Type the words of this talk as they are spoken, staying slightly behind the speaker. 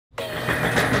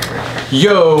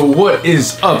Yo, what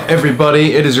is up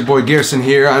everybody? It is your boy Gerson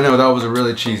here. I know that was a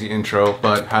really cheesy intro,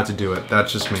 but had to do it.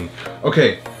 That's just me.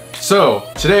 Okay, so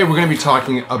today we're gonna be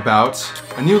talking about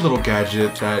a new little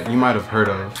gadget that you might have heard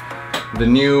of. The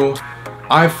new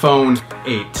iPhone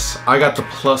 8. I got the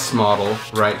Plus model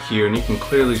right here, and you can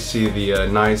clearly see the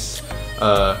nice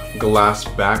glass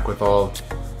back with all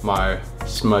my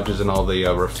smudges and all the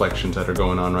reflections that are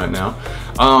going on right now.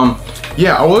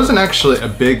 Yeah, I wasn't actually a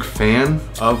big fan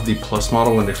of the Plus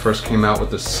model when they first came out with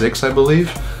the 6, I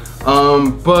believe.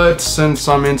 But since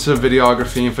I'm into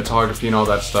videography and photography and all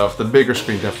that stuff, the bigger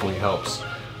screen definitely helps.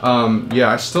 Yeah,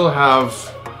 I still have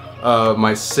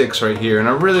my 6 right here, and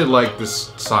I really like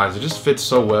this size. It just fits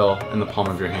so well in the palm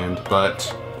of your hand,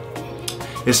 but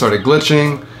it started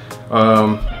glitching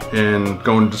and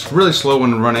going just really slow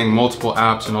when running multiple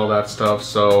apps and all that stuff.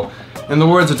 So in the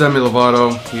words of Demi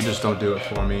Lovato, you just don't do it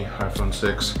for me, iPhone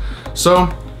 6. So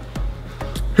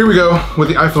here we go with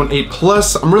the iPhone 8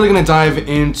 Plus. I'm really gonna dive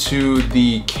into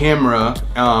the camera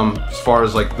as far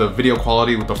as like the video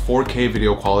quality. With the 4K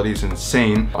video quality is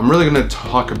insane. I'm really gonna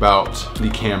talk about the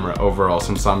camera overall,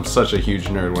 since I'm such a huge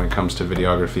nerd when it comes to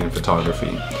videography and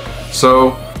photography.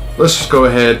 So let's just go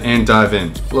ahead and dive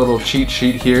in. A little cheat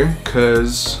sheet here,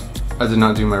 because I did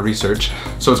not do my research.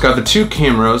 So it's got the 2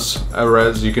 cameras,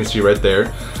 as you can see right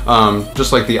there,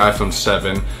 just like the iPhone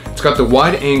 7. It's got the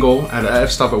wide angle at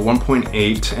f-stop at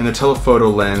 1.8 and the telephoto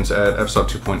lens at f-stop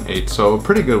 2.8. So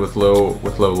pretty good with low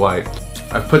light.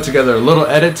 I've put together a little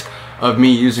edit of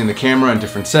me using the camera in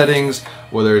different settings,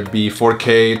 whether it be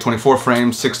 4K, 24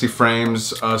 frames, 60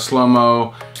 frames,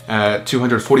 slow-mo at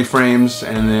 240 frames,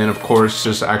 and then of course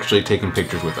just actually taking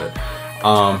pictures with it.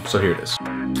 So here it is.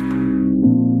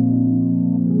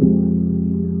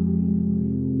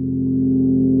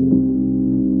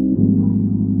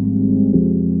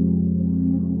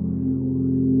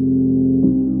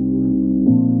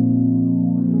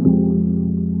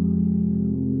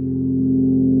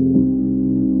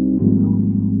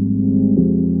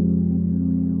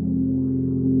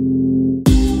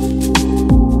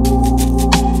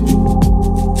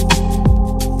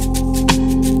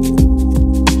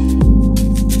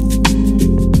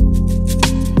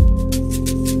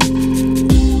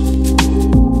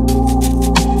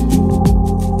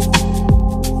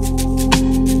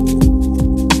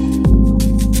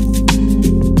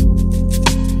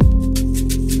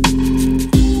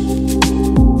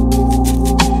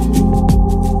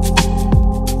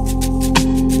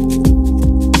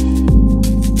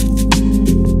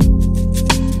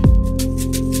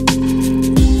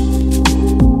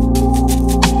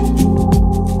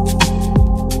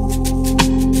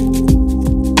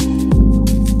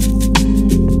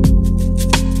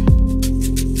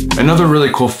 Another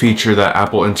really cool feature that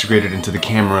Apple integrated into the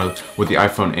camera with the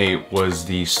iPhone 8 was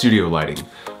the studio lighting,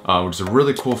 which is a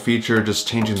really cool feature, just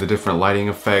changing the different lighting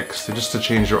effects just to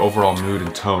change your overall mood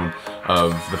and tone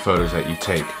of the photos that you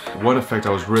take. One effect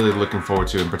I was really looking forward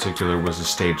to in particular was the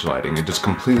stage lighting. It just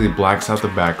completely blacks out the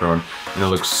background and it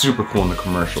looks super cool in the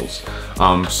commercials.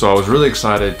 So I was really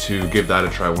excited to give that a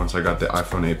try once I got the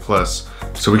iPhone 8 Plus.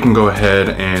 So we can go ahead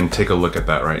and take a look at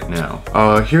that right now.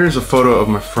 Here's a photo of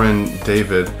my friend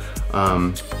David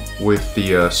with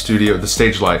the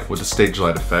stage light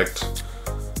effect.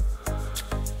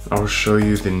 I'll show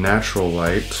you the natural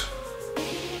light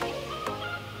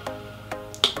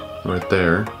right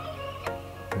there.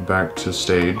 Back to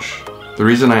stage. The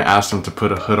reason I asked him to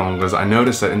put a hood on was I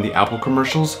noticed that in the Apple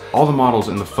commercials, all the models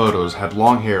in the photos had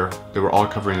long hair. They were all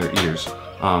covering their ears.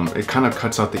 It kind of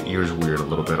cuts out the ears weird a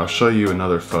little bit. I'll show you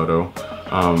another photo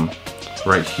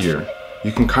right here.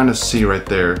 You can kind of see right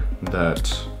there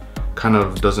that kind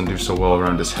of doesn't do so well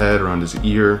around his head, around his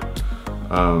ear.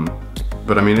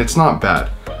 But I mean, it's not bad.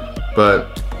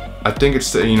 But I think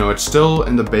it's, you know, it's still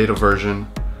in the beta version.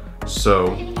 So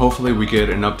hopefully we get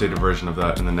an updated version of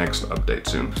that in the next update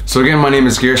soon. So again, my name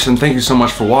is Gerson. Thank you so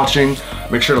much for watching.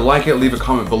 Make sure to like it, leave a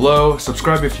comment below,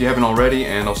 subscribe if you haven't already,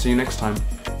 and I'll see you next time.